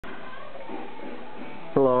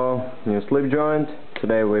Hello, new slip joint,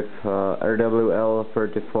 today with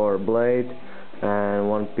RWL34 blade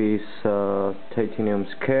and one piece titanium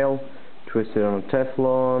scale twisted on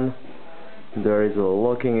Teflon. There is a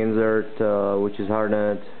locking insert which is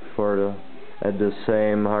hardened at the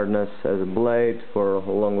same hardness as a blade for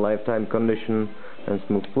a long lifetime condition and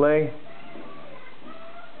smooth play.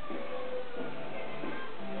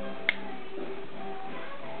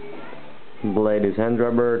 Blade is hand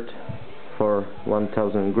rubbered for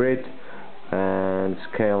 1000 grit and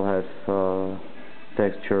scale has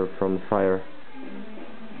texture from fire.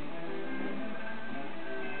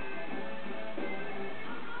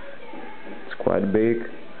 It's quite big,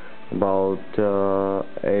 about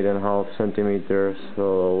 8.5 centimeters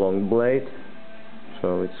long blade,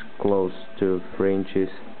 so it's close to 3 inches.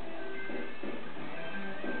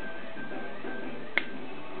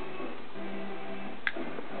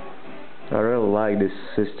 I really like this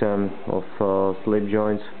system of slip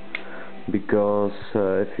joints because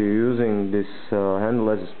if you're using this handle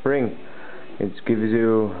as a spring, it gives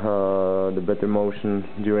you the better motion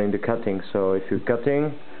during the cutting. So if you're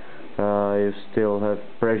cutting, you still have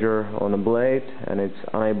pressure on the blade and it's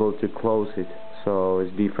unable to close it. So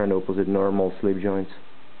it's different opposite normal slip joints.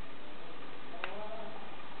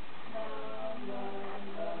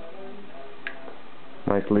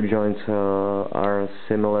 My slip joints are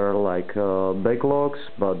similar like backlocks,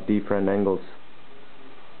 but different angles.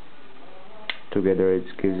 Together it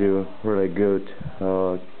gives you really good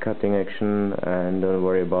cutting action and don't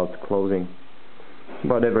worry about closing.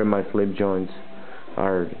 But every my slip joints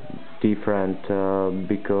are different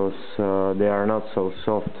because they are not so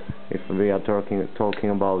soft. If we are talking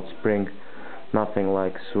about spring, nothing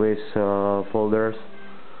like Swiss folders.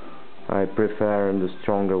 I prefer the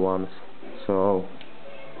stronger ones. So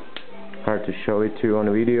hard to show it to you on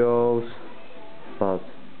videos, but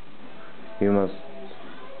you must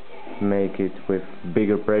make it with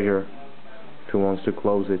bigger pressure if you want to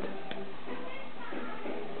close it.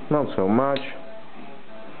 Not so much,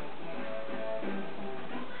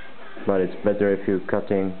 but it's better if you're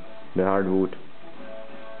cutting the hardwood.